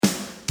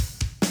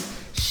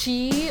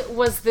She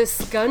was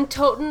this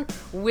gun-toting,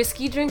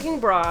 whiskey-drinking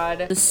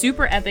broad. The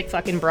super epic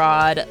fucking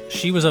broad.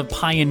 She was a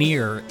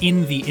pioneer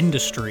in the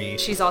industry.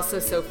 She's also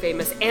so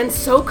famous and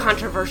so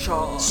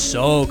controversial.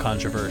 So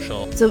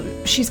controversial.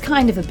 So she's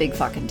kind of a big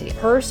fucking deal.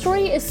 Her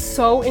story is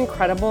so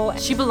incredible.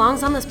 She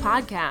belongs on this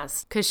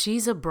podcast because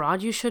she's a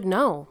broad you should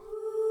know.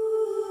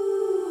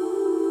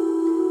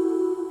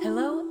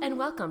 Hello and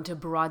welcome to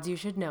Broads You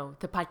Should Know,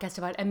 the podcast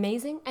about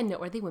amazing and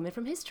noteworthy women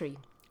from history.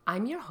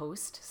 I'm your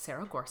host,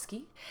 Sarah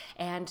Gorski,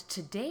 and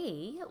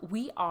today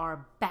we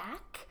are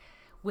back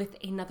with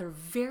another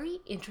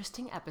very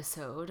interesting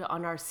episode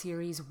on our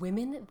series,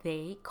 Women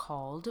They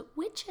Called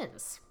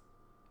Witches.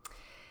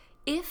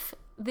 If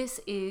this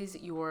is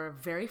your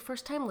very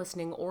first time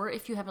listening, or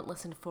if you haven't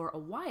listened for a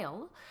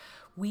while,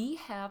 we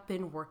have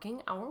been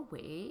working our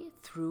way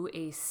through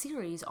a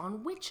series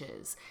on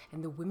witches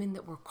and the women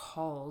that were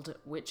called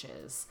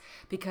witches.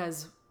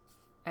 Because,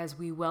 as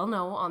we well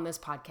know on this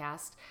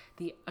podcast,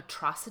 the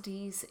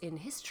atrocities in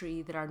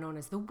history that are known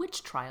as the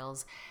witch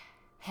trials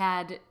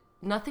had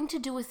nothing to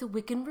do with the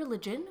Wiccan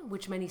religion,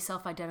 which many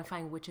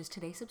self-identifying witches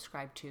today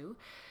subscribe to.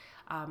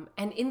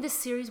 And in this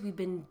series, we've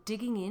been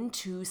digging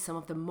into some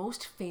of the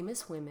most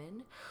famous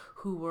women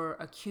who were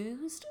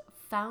accused,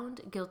 found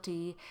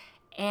guilty,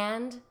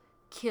 and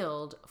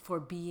killed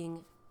for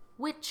being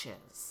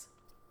witches.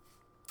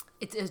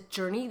 It's a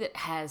journey that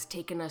has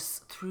taken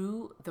us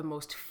through the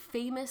most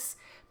famous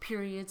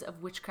periods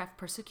of witchcraft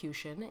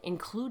persecution,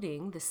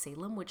 including the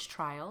Salem witch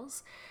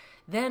trials,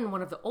 then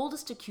one of the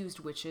oldest accused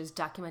witches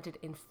documented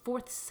in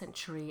 4th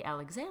century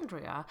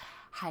Alexandria,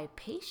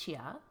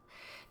 Hypatia.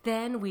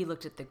 Then we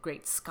looked at the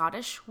Great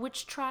Scottish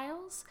Witch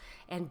Trials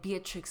and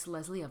Beatrix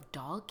Leslie of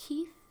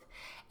Dalkeith,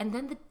 and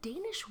then the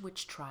Danish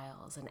witch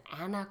trials and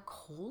Anna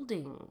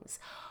Coldings.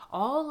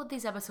 All of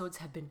these episodes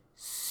have been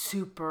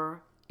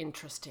super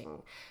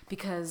interesting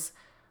because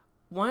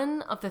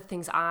one of the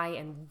things I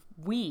and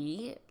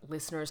we,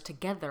 listeners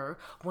together,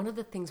 one of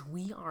the things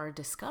we are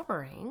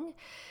discovering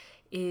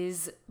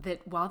is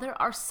that while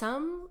there are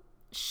some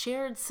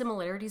shared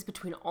similarities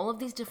between all of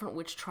these different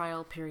witch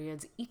trial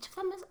periods, each of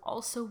them is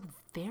also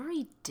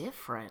very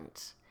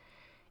different.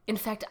 In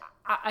fact,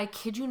 I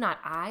kid you not,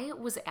 I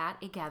was at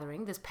a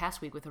gathering this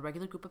past week with a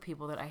regular group of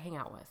people that I hang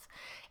out with,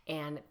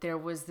 and there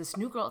was this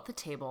new girl at the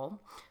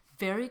table,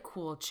 very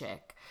cool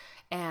chick,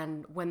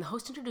 and when the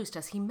host introduced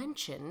us, he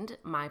mentioned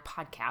my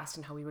podcast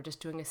and how we were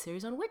just doing a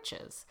series on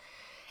witches,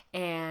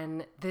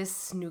 and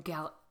this new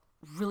gal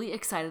really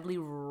excitedly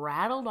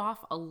rattled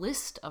off a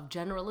list of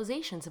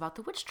generalizations about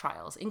the witch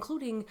trials,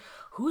 including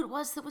who it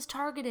was that was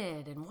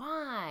targeted and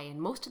why,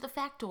 and most of the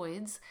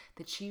factoids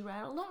that she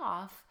rattled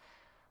off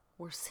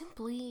were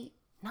simply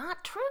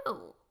not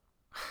true.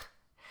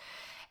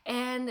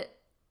 And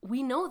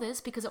we know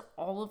this because of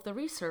all of the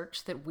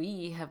research that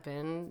we have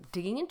been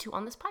digging into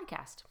on this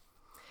podcast.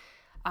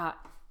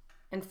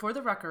 And for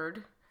the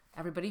record,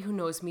 everybody who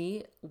knows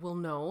me will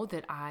know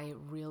that I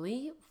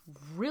really,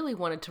 really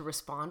wanted to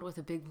respond with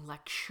a big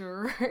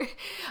lecture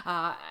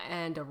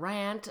and a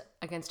rant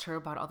against her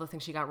about all the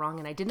things she got wrong.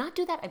 And I did not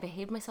do that. I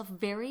behaved myself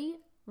very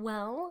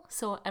well,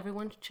 so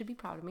everyone should be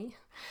proud of me.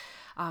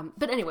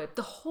 But anyway,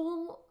 the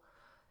whole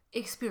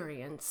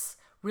experience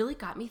really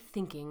got me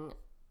thinking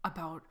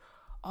about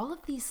all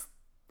of these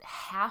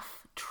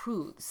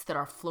half-truths that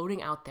are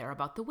floating out there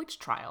about the witch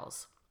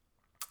trials.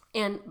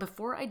 And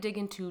before I dig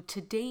into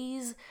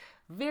today's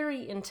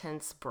very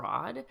intense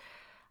broad,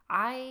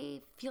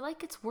 I feel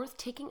like it's worth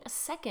taking a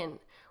second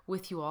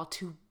with you all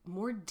to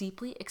more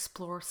deeply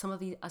explore some of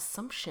the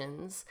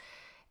assumptions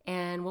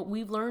and what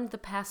we've learned the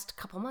past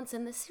couple months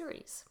in this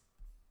series.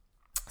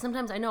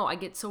 Sometimes I know I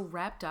get so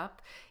wrapped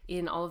up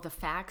in all of the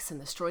facts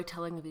and the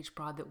storytelling of each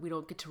broad that we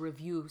don't get to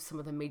review some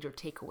of the major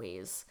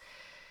takeaways.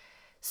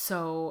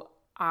 So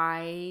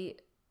I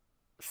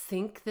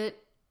think that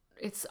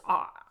it's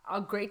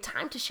a great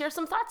time to share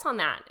some thoughts on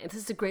that. And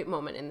this is a great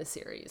moment in the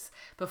series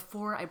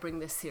before I bring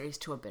this series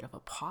to a bit of a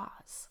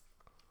pause.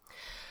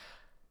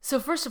 So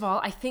first of all,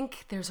 I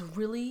think there's a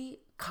really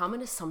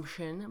common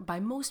assumption by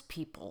most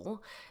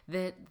people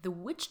that the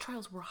witch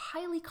trials were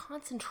highly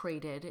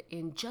concentrated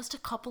in just a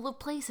couple of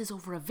places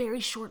over a very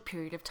short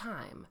period of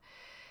time.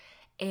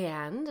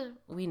 And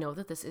we know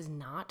that this is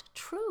not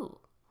true.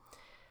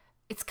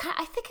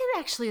 I think it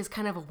actually is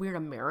kind of a weird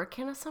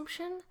American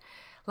assumption.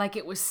 Like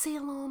it was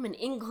Salem and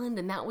England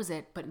and that was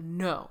it, but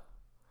no.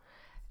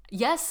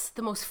 Yes,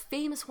 the most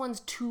famous ones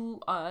to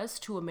us,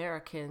 to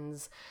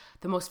Americans,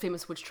 the most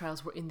famous witch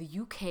trials were in the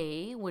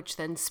UK, which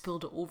then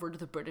spilled over to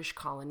the British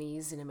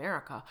colonies in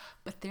America.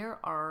 But there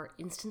are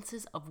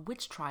instances of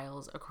witch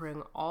trials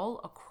occurring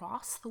all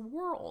across the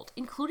world,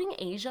 including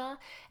Asia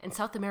and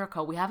South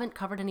America. We haven't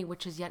covered any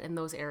witches yet in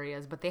those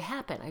areas, but they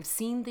happen. I've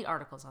seen the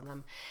articles on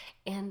them.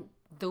 And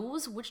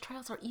those witch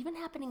trials are even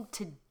happening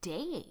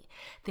today.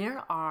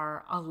 There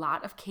are a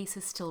lot of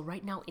cases still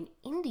right now in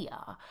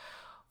India,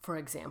 for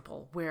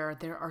example, where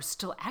there are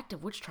still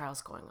active witch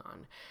trials going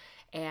on.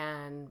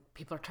 And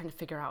people are trying to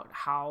figure out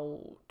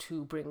how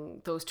to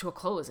bring those to a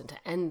close and to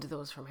end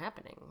those from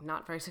happening.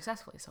 Not very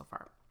successfully so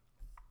far.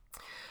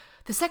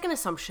 The second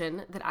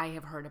assumption that I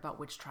have heard about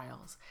witch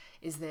trials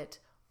is that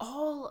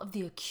all of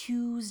the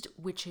accused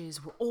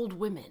witches were old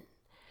women.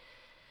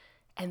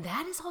 And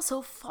that is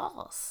also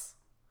false.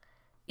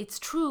 It's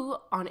true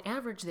on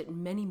average that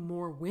many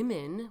more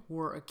women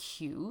were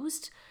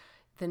accused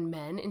than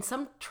men. In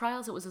some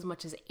trials, it was as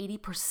much as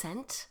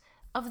 80%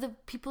 of the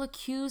people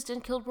accused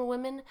and killed were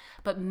women,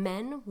 but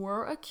men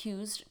were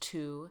accused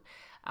too.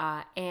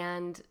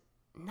 And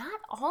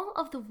not all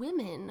of the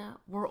women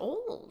were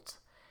old.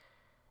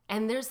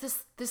 And there's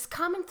this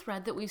common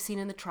thread that we've seen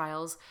in the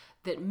trials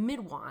that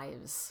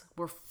midwives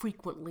were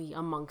frequently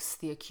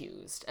amongst the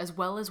accused, as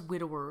well as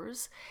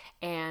widowers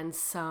and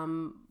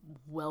some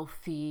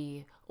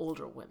wealthy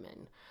older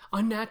women.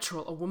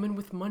 Unnatural, a woman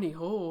with money,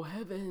 oh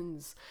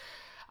heavens.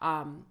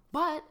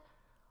 But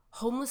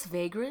homeless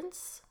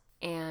vagrants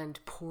and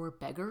poor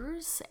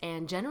beggars,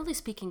 and generally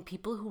speaking,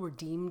 people who were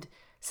deemed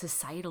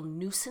societal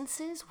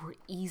nuisances were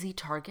easy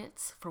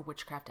targets for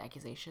witchcraft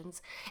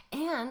accusations.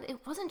 And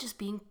it wasn't just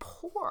being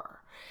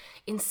poor.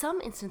 In some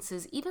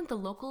instances, even the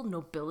local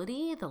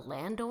nobility, the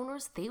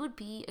landowners, they would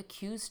be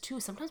accused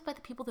too, sometimes by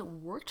the people that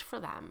worked for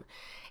them.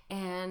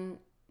 And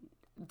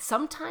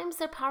sometimes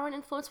their power and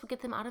influence would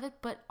get them out of it,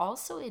 but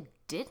also it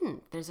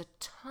didn't. There's a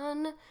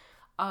ton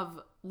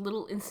of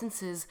little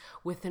instances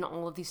within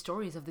all of these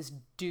stories of this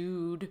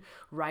dude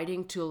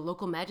writing to a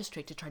local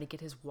magistrate to try to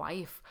get his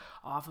wife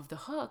off of the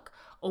hook,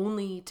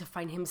 only to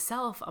find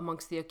himself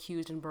amongst the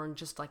accused and burned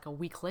just like a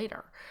week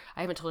later.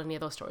 I haven't told any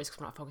of those stories because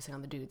we're not focusing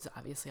on the dudes,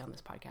 obviously, on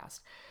this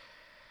podcast.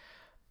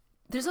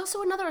 There's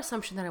also another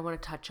assumption that I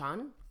want to touch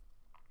on,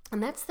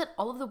 and that's that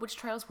all of the witch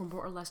trials were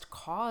more or less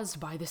caused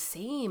by the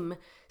same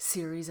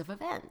series of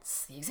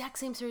events, the exact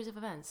same series of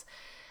events.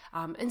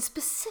 And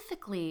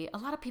specifically, a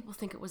lot of people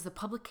think it was the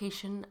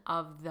publication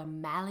of the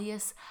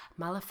Malleus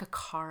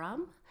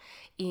Maleficarum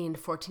in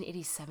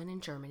 1487 in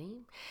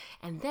Germany,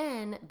 and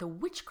then the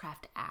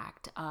Witchcraft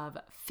Act of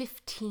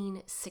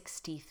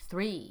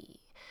 1563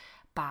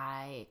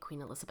 by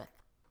Queen Elizabeth.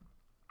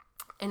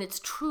 And it's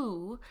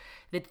true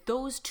that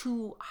those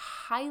two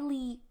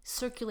highly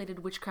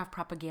circulated witchcraft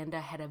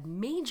propaganda had a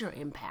major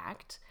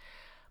impact,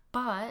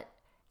 but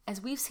as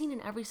we've seen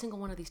in every single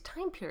one of these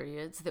time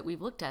periods that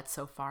we've looked at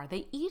so far,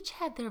 they each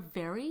had their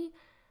very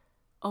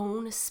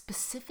own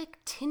specific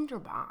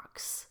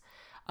tinderbox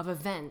of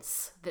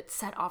events that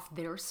set off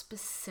their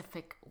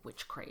specific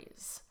witch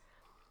craze.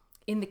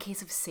 In the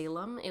case of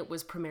Salem, it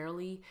was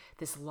primarily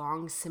this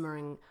long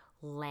simmering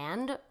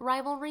land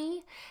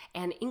rivalry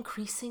and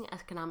increasing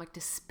economic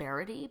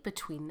disparity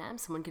between them,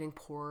 someone getting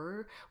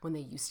poorer when they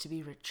used to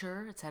be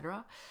richer,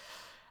 etc.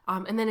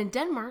 And then in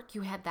Denmark,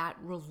 you had that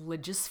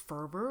religious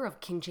fervor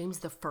of King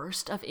James I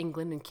of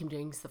England and King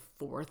James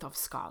IV of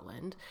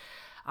Scotland,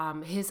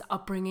 his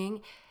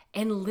upbringing,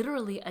 and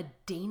literally a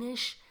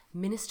Danish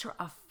minister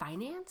of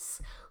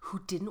finance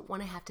who didn't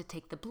want to have to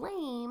take the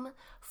blame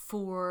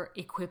for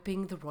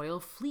equipping the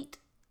royal fleet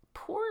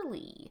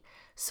poorly.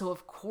 So,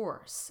 of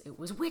course, it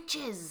was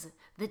witches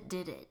that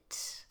did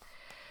it.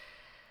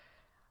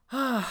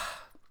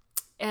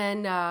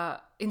 And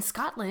in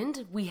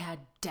Scotland, we had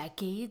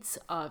decades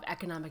of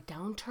economic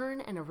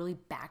downturn and a really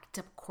backed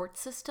up court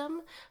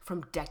system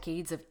from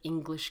decades of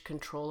English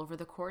control over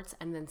the courts.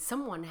 And then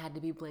someone had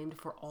to be blamed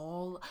for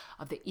all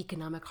of the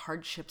economic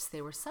hardships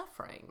they were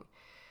suffering.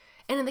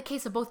 And in the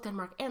case of both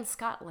Denmark and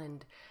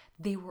Scotland,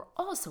 they were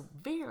also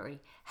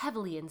very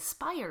heavily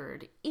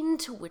inspired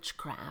into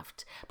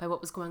witchcraft by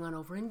what was going on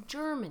over in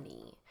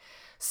Germany.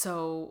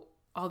 So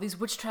all these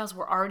witch trials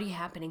were already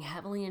happening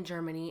heavily in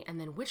Germany, and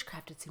then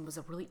witchcraft, it seemed, was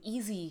a really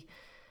easy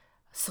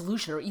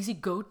solution or easy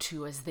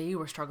go-to as they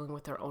were struggling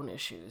with their own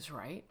issues,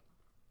 right?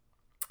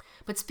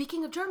 But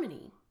speaking of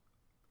Germany,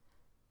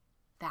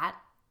 that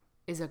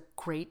is a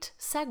great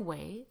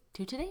segue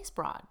to today's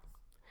broad.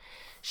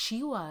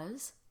 She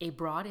was a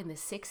broad in the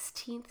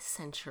 16th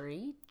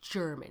century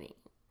Germany.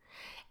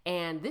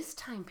 And this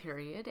time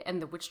period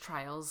and the witch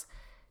trials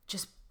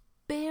just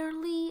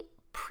barely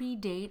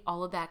predate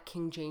all of that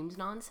King James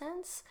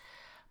nonsense.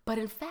 But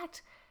in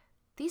fact,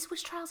 these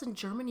witch trials in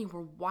Germany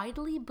were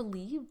widely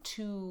believed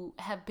to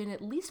have been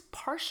at least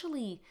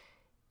partially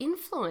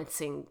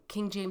influencing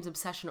King James'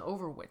 obsession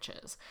over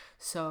witches.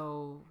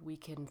 So we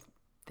can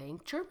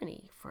thank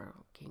Germany for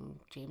King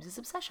James's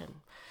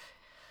obsession.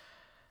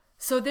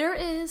 So there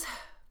is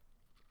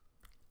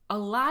a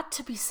lot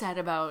to be said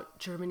about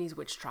Germany's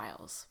witch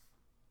trials.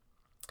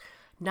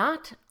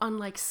 Not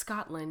unlike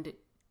Scotland,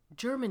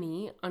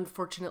 Germany,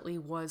 unfortunately,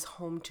 was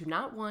home to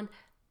not one,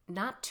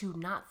 not two,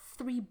 not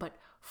three, but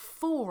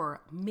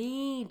 4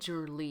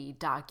 majorly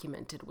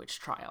documented witch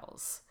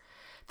trials.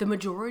 The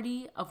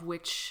majority of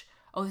which,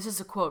 this is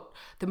a quote,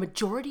 the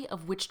majority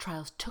of witch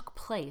trials took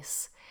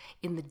place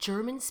in the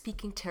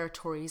German-speaking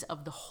territories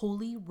of the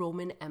Holy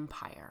Roman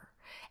Empire.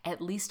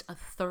 At least a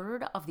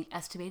third of the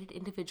estimated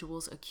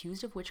individuals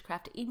accused of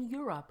witchcraft in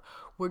Europe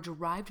were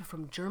derived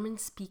from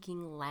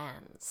German-speaking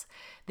lands.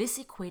 This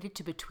equated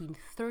to between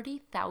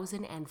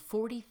 30,000 and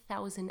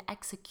 40,000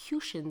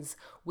 executions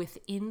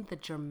within the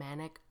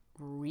Germanic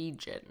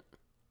region.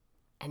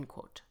 End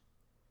quote.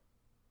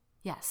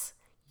 Yes,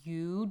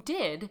 you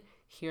did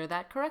hear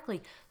that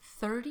correctly.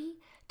 30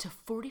 to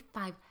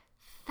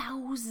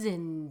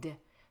 45,000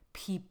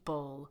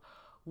 people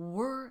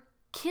were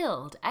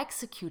killed,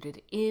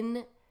 executed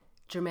in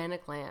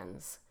Germanic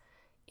lands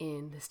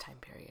in this time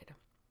period.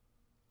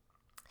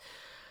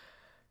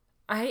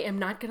 I am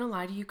not going to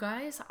lie to you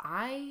guys.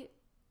 I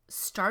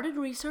started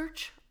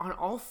research on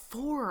all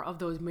 4 of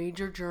those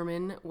major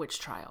German witch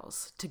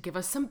trials to give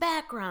us some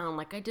background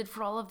like I did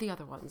for all of the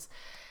other ones.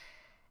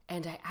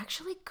 And I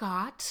actually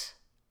got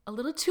a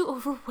little too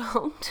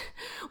overwhelmed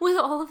with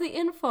all of the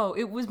info.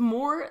 It was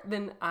more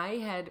than I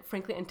had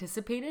frankly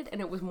anticipated, and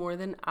it was more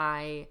than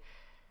I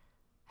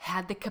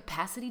had the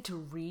capacity to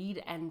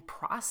read and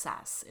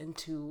process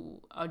into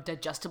a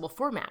digestible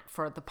format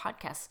for the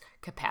podcast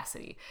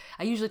capacity.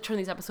 I usually turn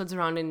these episodes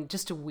around in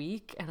just a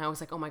week, and I was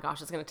like, oh my gosh,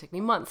 it's going to take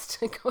me months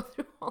to go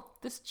through all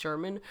this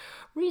German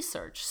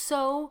research.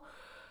 So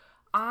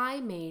I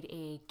made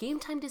a game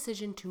time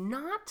decision to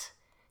not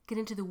get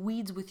into the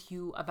weeds with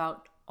you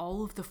about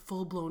all of the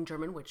full-blown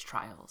German witch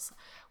trials.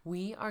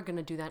 We are going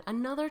to do that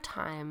another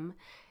time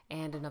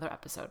and another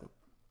episode.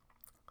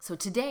 So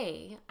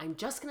today, I'm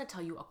just going to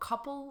tell you a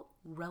couple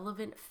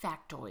relevant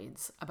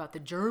factoids about the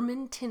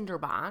German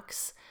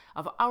tinderbox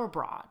of our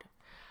broad,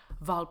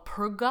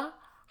 Walpurga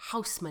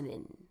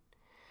Hausmännin.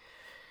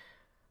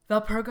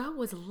 Walpurga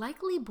was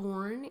likely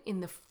born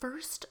in the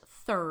first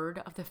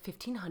third of the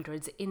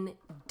 1500s in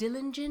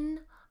Dillingen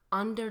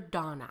an der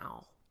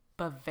Donau,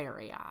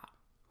 Bavaria.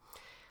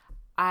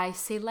 I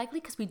say likely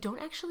because we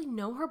don't actually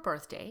know her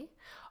birthday.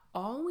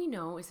 All we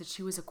know is that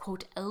she was a,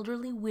 quote,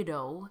 elderly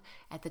widow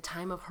at the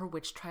time of her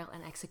witch trial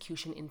and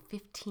execution in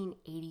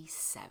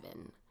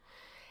 1587.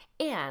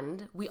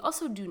 And we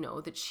also do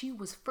know that she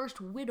was first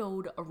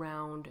widowed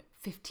around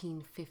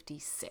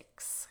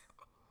 1556.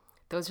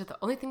 Those are the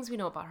only things we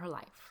know about her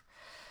life.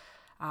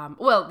 The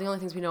only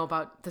things we know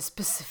about the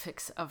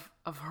specifics of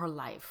her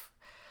life.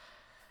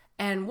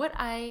 And what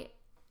I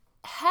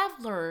have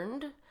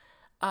learned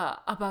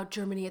about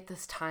Germany at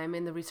this time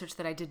in the research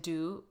that I did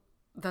do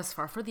thus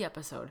far for the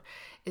episode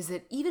is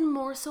that even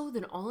more so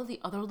than all of the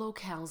other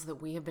locales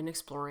that we have been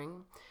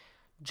exploring,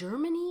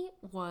 Germany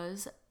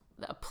was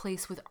a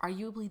place with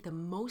arguably the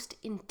most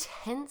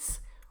intense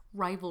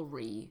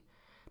rivalry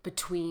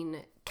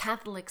between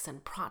Catholics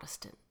and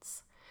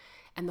Protestants.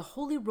 And the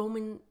Holy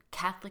Roman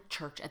Catholic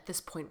Church at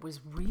this point was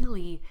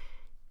really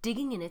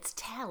digging in its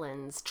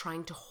talons,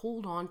 trying to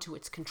hold on to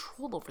its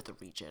control over the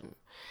region.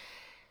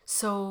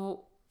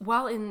 So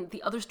while in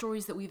the other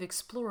stories that we've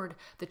explored,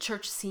 the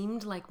church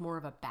seemed like more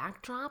of a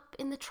backdrop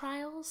in the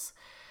trials,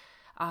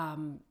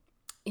 in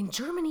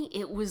Germany,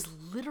 it was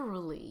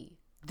literally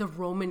the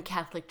Roman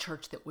Catholic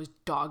Church that was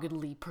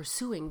doggedly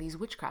pursuing these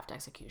witchcraft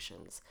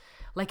executions.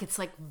 Like, it's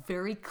like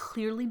very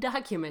clearly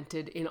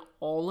documented in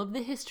all of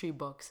the history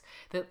books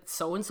that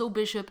so-and-so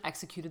bishop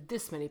executed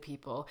this many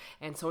people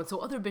and so-and-so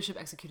other bishop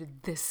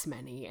executed this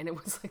many. And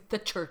it was like the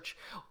church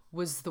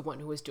was the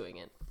one who was doing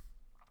it.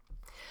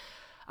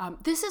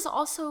 This is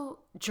also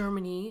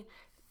Germany.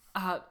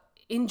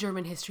 In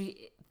German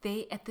history,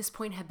 they at this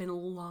point have been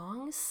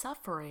long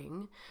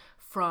suffering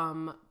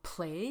from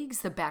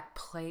plagues. The Black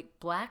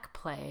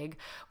Plague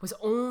was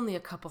only a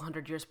couple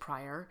hundred years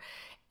prior,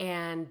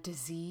 and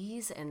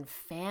disease and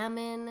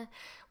famine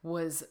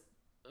was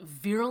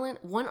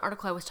virulent. One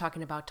article I was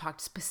talking about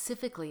talked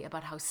specifically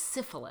about how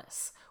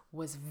syphilis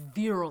was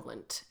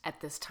virulent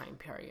at this time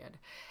period.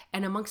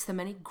 And amongst the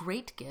many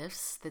great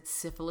gifts that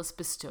syphilis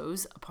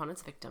bestows upon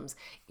its victims,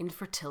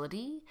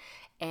 infertility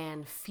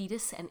and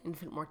fetus and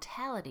infant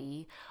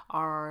mortality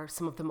are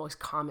some of the most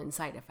common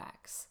side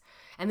effects.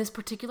 And this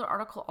particular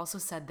article also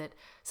said that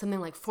something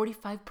like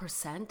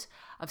 45%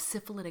 of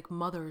syphilitic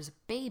mothers'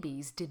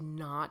 babies did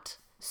not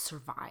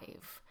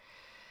survive.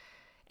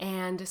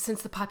 And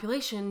since the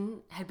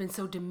population had been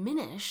so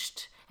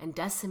diminished and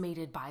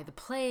decimated by the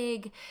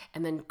plague,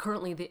 and then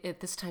currently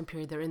at this time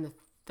period, they're in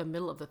the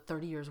middle of the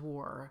 30 Years'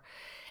 War,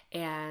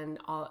 and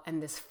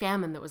this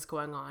famine that was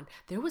going on,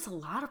 there was a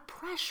lot of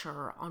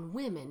pressure on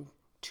women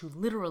to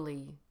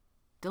literally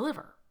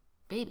deliver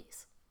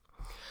babies.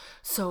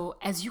 So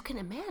as you can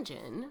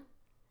imagine,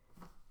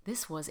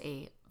 this was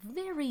a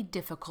very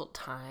difficult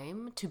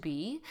time to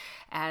be,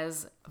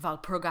 as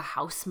Walpurga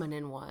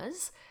Hausmännin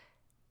was,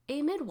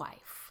 a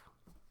midwife.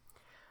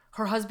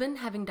 Her husband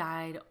having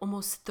died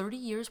almost 30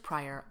 years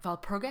prior,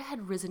 Walpurga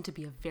had risen to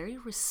be a very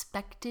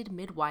respected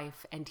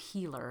midwife and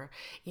healer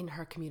in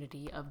her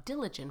community of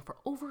Dillingen for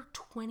over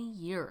 20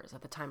 years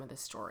at the time of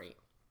this story.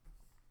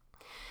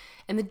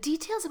 And the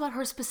details about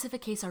her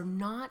specific case are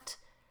not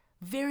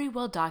very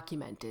well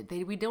documented.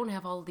 We don't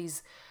have all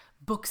these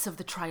books of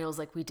the trials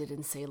like we did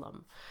in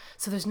Salem.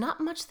 So there's not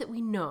much that we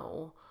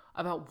know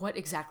about what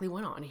exactly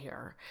went on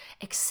here,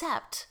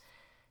 except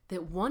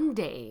that one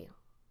day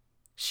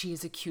she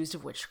is accused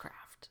of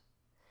witchcraft.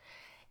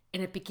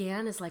 And it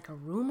began as like a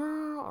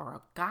rumor or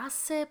a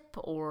gossip,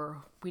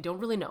 or we don't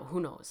really know, who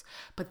knows.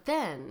 But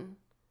then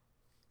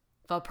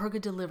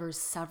Walpurga delivers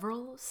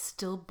several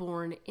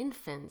stillborn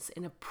infants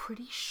in a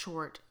pretty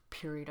short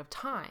period of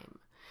time.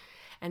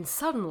 And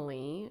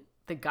suddenly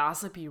the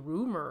gossipy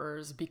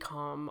rumors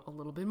become a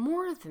little bit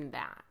more than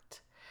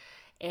that.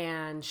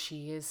 And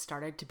she is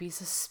started to be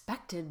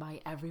suspected by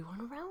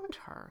everyone around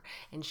her.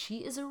 And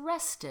she is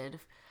arrested,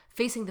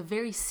 facing the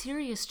very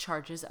serious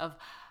charges of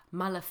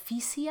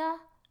maleficia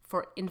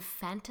for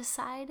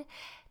infanticide,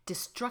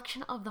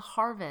 destruction of the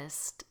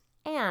harvest,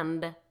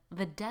 and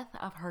the death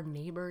of her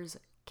neighbor's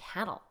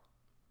cattle.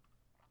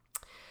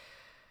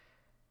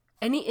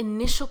 Any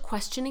initial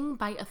questioning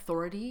by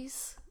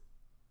authorities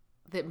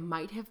that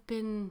might have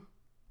been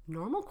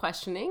normal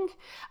questioning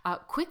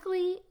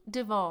quickly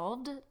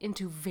devolved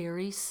into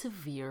very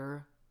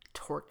severe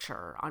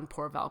torture on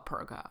poor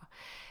Walpurga.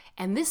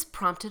 And this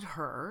prompted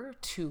her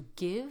to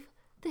give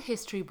the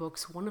history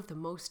books one of the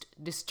most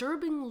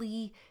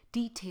disturbingly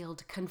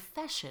detailed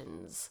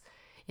confessions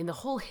in the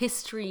whole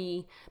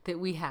history that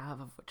we have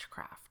of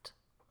witchcraft.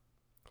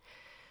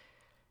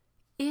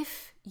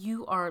 If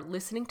you are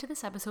listening to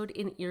this episode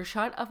in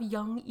earshot of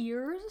young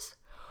ears,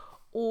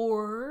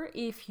 or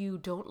if you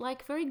don't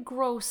like very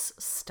gross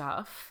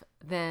stuff,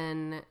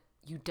 then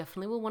you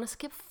definitely will want to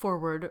skip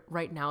forward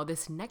right now.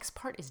 This next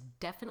part is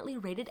definitely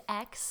rated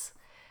X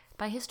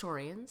by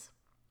historians.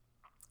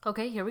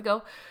 Okay, here we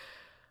go.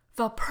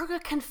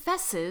 Walpurga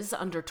confesses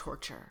under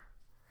torture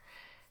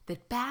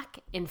that back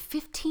in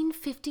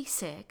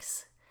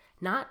 1556,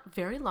 not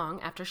very long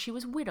after she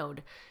was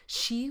widowed,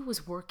 she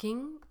was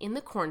working in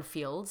the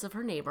cornfields of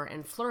her neighbor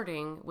and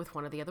flirting with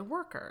one of the other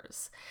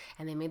workers.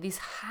 And they made these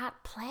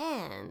hot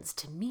plans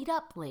to meet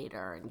up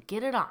later and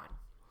get it on.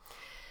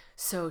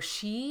 So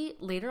she,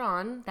 later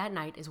on that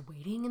night, is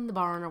waiting in the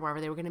barn or wherever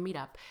they were going to meet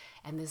up.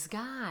 And this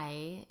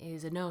guy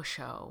is a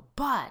no-show.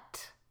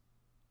 But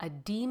a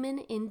demon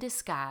in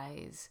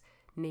disguise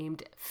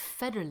named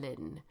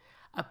Federlin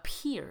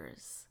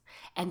appears,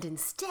 and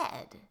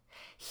instead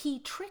he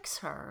tricks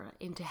her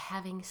into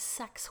having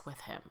sex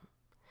with him.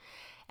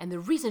 And the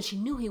reason she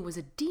knew he was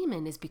a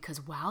demon is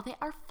because while they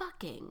are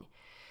fucking,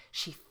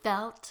 she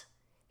felt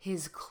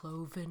his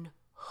cloven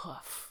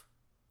hoof,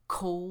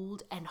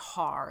 cold and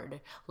hard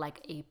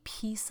like a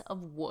piece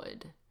of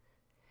wood.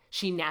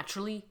 She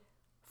naturally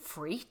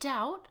freaked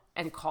out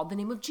and called the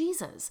name of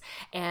Jesus,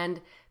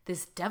 and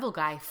this devil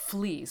guy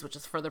flees, which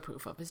is further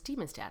proof of his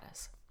demon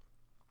status.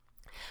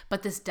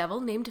 But this devil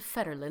named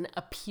Federlin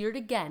appeared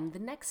again the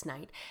next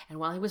night, and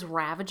while he was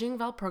ravaging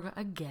Walpurga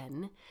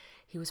again,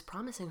 he was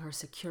promising her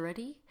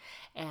security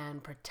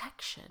and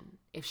protection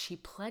if she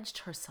pledged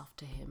herself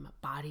to him,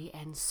 body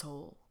and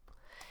soul.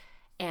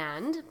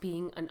 And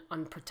being an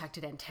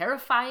unprotected and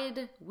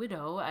terrified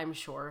widow, I'm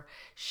sure,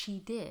 she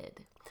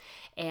did.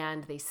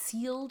 And they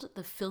sealed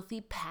the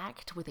filthy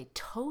pact with a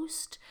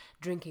toast,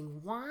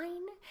 drinking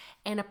wine,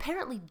 and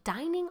apparently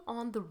dining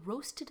on the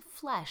roasted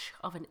flesh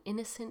of an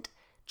innocent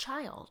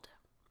child.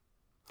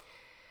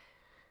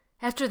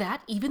 After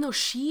that, even though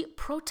she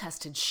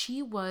protested,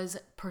 she was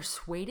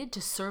persuaded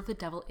to serve the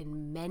devil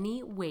in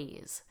many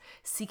ways,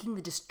 seeking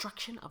the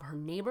destruction of her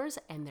neighbors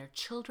and their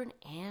children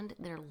and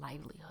their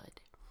livelihood.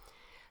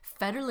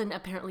 Federlin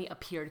apparently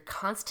appeared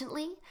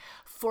constantly,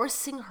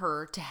 forcing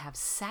her to have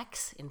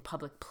sex in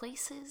public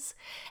places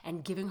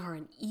and giving her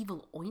an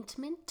evil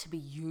ointment to be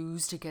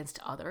used against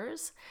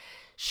others.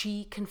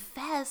 She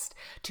confessed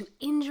to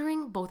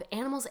injuring both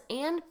animals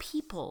and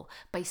people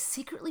by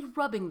secretly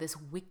rubbing this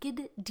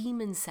wicked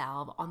demon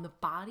salve on the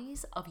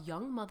bodies of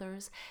young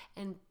mothers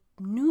and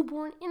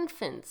newborn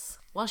infants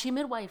while she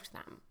midwifed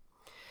them,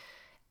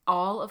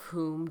 all of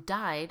whom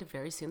died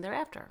very soon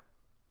thereafter.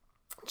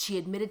 She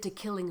admitted to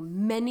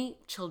killing many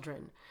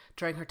children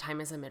during her time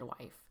as a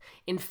midwife,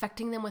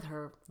 infecting them with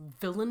her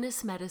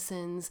villainous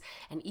medicines,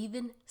 and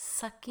even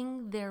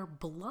sucking their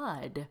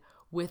blood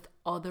with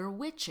other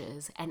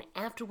witches, and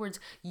afterwards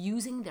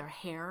using their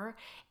hair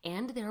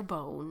and their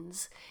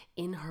bones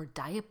in her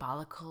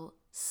diabolical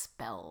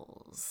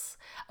spells.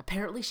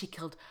 Apparently, she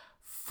killed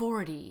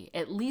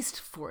at least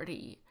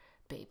 40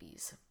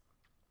 babies.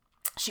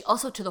 She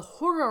also, to the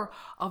horror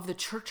of the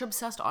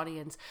church-obsessed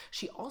audience,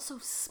 she also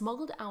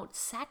smuggled out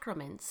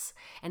sacraments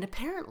and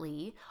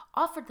apparently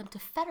offered them to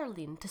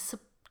Federlin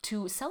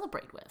to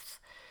celebrate with,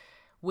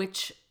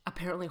 which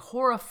apparently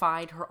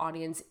horrified her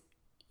audience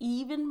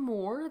even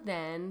more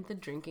than the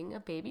drinking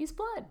of baby's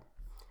blood.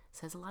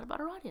 Says a lot about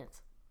her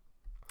audience.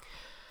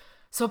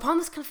 So upon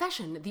this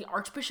confession, the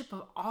Archbishop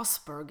of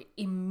Augsburg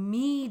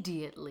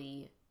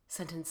immediately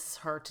sentences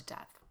her to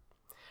death.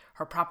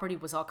 Her property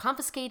was all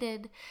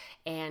confiscated,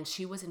 and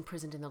she was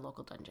imprisoned in the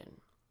local dungeon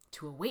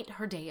to await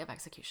her day of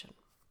execution.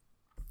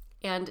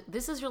 And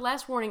this is your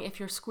last warning if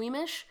you're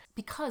squeamish,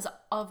 because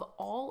of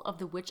all of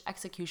the witch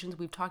executions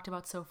we've talked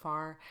about so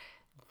far,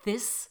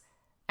 this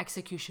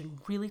execution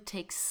really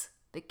takes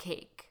the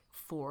cake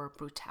for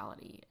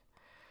brutality.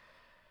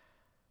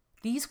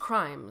 These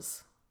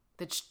crimes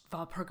that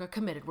Walpurga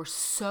committed were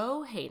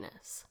so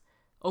heinous.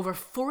 Over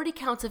 40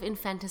 counts of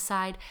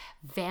infanticide,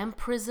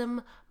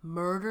 vampirism,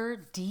 murder,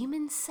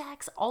 demon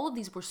sex, all of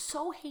these were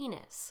so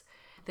heinous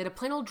that a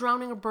plain old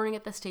drowning or burning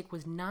at the stake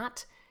was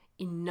not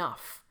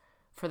enough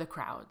for the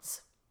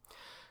crowds.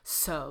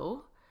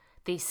 So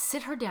They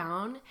sit her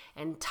down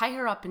and tie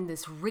her up in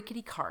this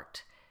rickety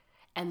cart,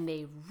 and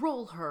they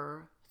roll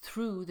her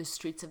through the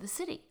streets of the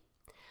city,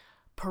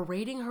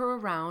 parading her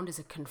around as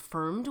a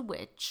confirmed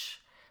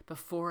witch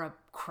before a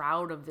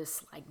crowd of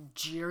this like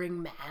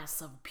jeering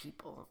mass of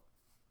people.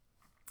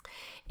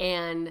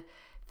 And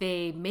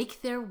they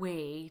make their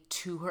way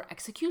to her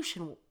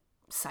execution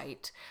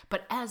site,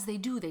 but as they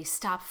do, they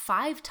stop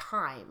 5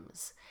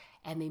 times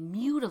and they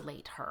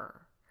mutilate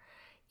her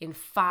in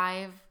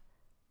 5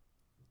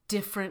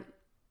 different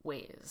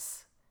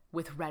ways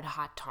with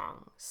red-hot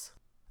tongs.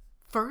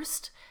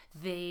 First,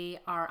 they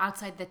are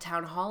outside the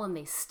town hall and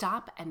they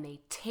stop and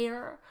they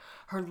tear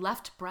her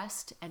left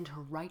breast and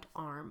her right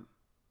arm.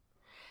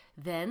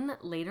 Then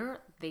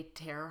later, they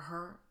tear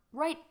her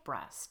right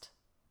breast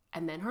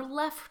and then her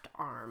left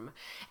arm.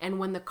 And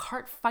when the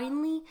cart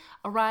finally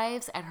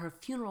arrives at her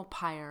funeral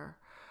pyre,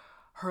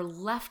 her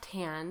left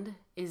hand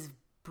is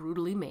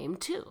brutally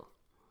maimed too.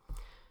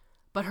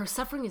 But her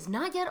suffering is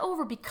not yet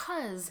over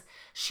because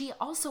she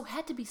also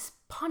had to be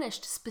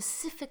punished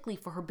specifically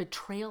for her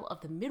betrayal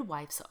of the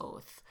midwife's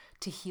oath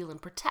to heal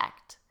and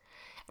protect.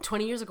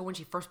 20 years ago, when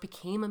she first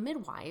became a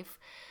midwife,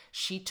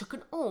 she took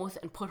an oath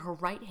and put her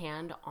right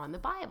hand on the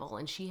Bible,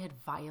 and she had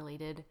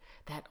violated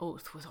that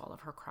oath with all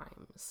of her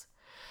crimes.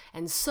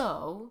 And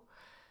so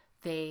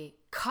they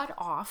cut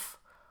off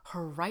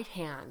her right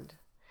hand.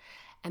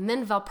 And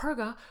then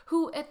Walpurga,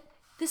 who at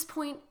this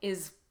point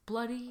is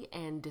bloody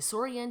and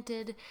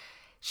disoriented,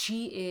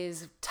 she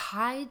is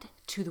tied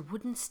to the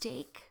wooden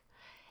stake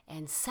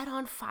and set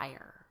on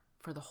fire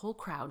for the whole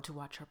crowd to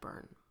watch her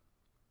burn.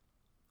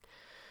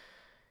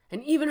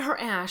 And even her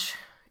ash,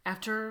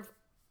 after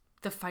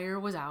the fire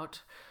was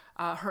out,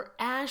 her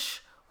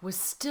ash was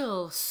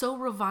still so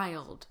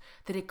reviled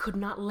that it could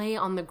not lay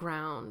on the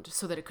ground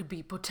so that it could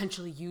be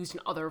potentially used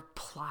in other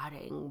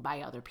plotting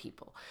by other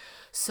people.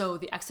 So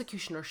the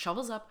executioner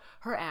shovels up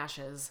her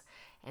ashes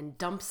and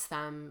dumps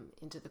them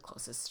into the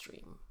closest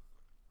stream.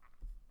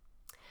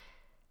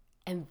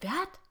 And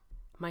that,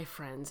 my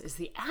friends, is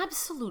the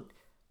absolute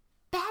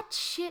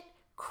batshit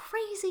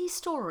crazy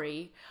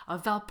story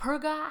of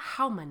Walpurga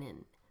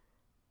Hausmännin.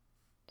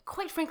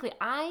 Quite frankly,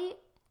 I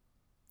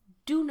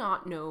do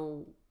not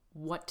know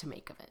what to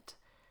make of it.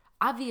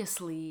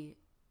 Obviously,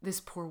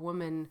 this poor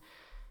woman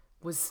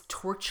was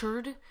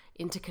tortured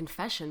into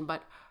confession,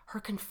 but her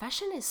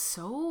confession is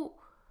so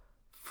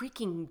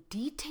freaking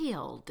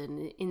detailed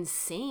and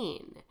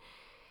insane.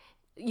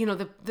 You know,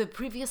 the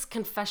previous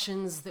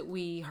confessions that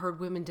we heard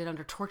women did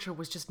under torture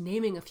was just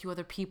naming a few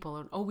other people,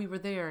 and we were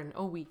there, and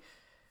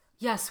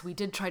yes, we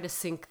did try to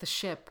sink the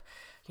ship,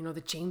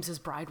 that James's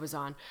bride was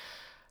on.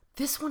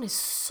 This one is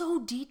so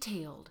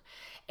detailed,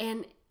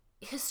 and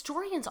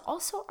historians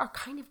also are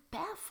kind of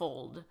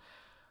baffled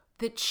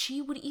that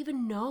she would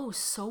even know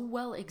so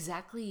well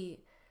exactly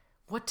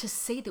what to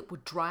say that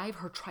would drive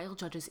her trial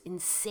judges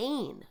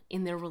insane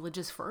in their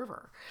religious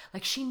fervor.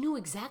 Like, she knew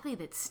exactly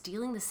that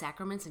stealing the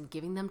sacraments and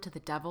giving them to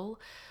the devil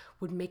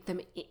would make them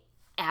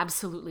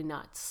absolutely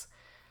nuts.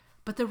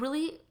 But the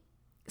really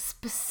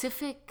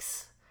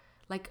specifics,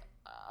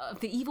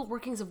 the evil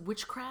workings of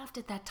witchcraft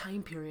at that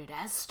time period,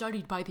 as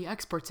studied by the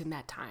experts in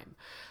that time,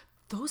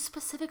 those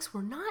specifics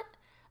were not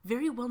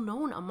very well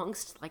known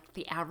amongst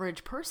the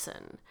average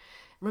person.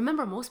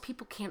 Remember, most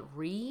people can't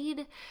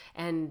read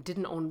and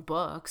didn't own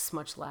books,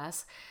 much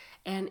less.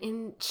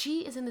 And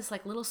she is in this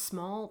little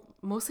small,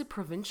 mostly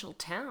provincial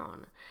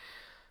town.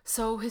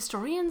 So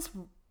historians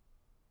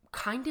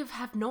kind of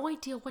have no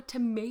idea what to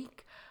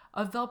make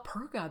of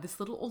Walpurga, this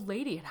little old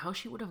lady, and how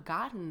she would have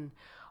gotten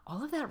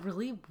all of that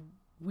really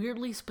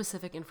weirdly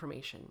specific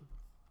information.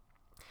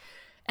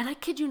 And I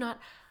kid you not,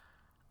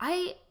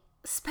 I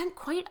spent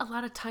quite a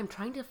lot of time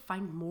trying to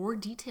find more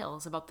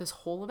details about this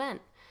whole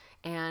event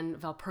and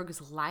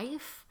Walpurga's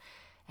life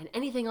and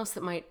anything else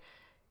that might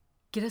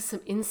get us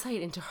some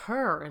insight into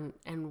her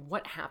and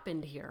what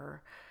happened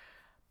here.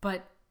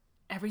 But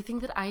everything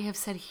that I have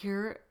said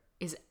here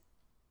is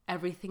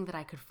everything that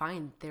I could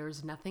find.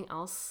 There's nothing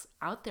else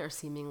out there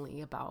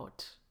seemingly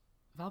about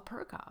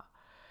Walpurga.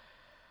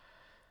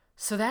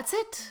 So that's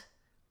it.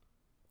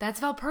 That's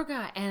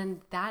Walpurga,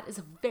 and that is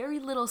a very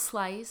little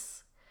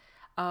slice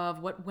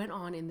of what went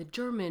on in the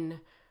German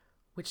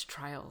witch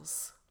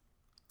trials.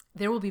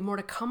 There will be more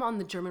to come on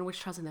the German witch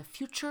trials in the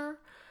future,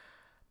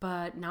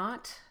 but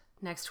not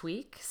next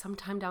week,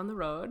 sometime down the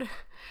road.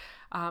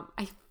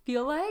 I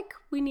feel like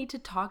we need to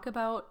talk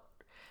about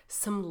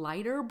some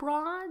lighter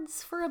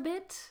broads for a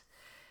bit.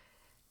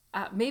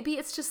 Maybe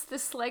it's just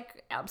this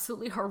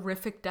absolutely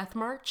horrific death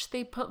march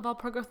they put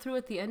Walpurga through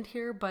at the end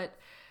here, but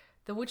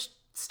the witch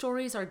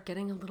stories are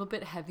getting a little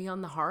bit heavy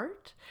on the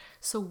heart.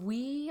 So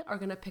we are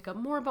going to pick up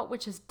more about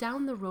witches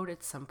down the road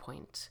at some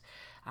point.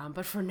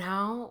 But for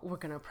now, we're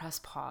going to press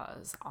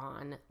pause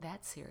on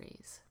that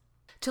series.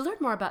 To learn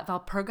more about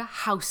Walpurga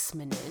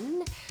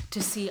Hausmännin,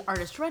 to see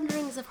artist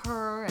renderings of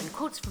her and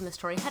quotes from the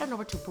story, head on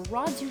over to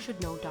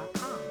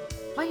broadsyoushouldknow.com.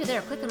 While you're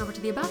there, click on over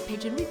to the About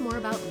page and read more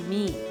about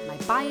me, my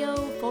bio,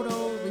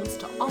 photo, links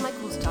to all my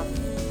cool stuff,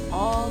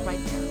 all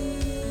right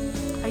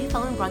there. Are you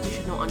following Broads You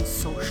Should Know on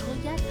social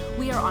yet?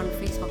 We are on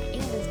Facebook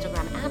and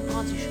Instagram at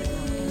Broads You Should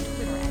Know and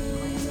Twitter at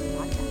BYSM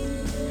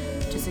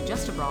Podcast. To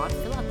suggest a broad,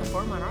 fill out the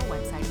form on our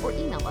website or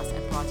email us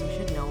at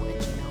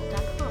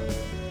broadsyoushouldknow@gmail.com.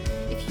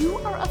 If you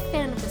are a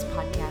fan of this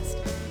podcast,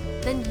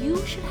 then you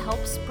should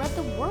help spread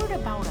the word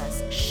about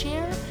us.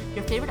 Share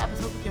your favorite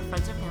episode with your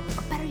friends or family,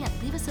 or better yet,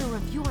 leave us a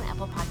review on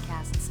Apple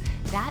Podcasts.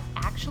 That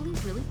actually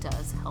really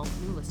does help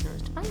new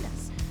listeners to find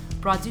us.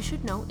 Broads You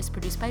Should Know is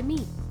produced by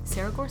me,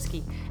 Sarah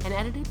Gorski, and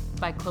edited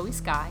by Chloe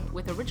Skye,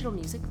 with original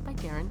music by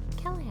Darren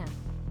Callahan.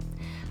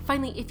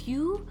 Finally, if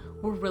you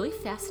were really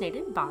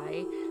fascinated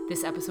by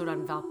this episode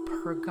on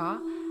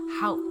Walpurga,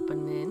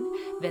 Hausmännin,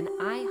 then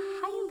I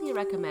highly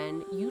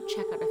recommend you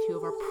check out a few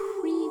of our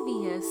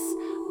previous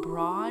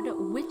Broad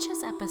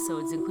Witches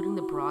episodes, including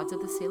the Broads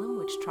of the Salem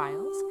Witch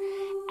Trials,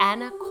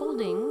 Anna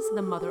Colding's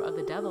The Mother of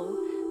the Devil,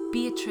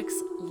 Beatrix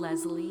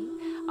Leslie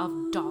of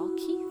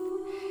Dalkeith,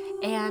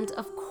 and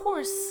of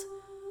course,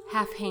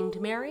 Half-Hanged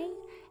Mary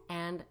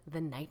and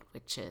the Night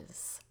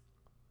Witches.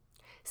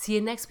 See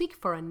you next week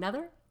for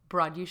another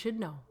Broad You Should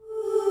Know.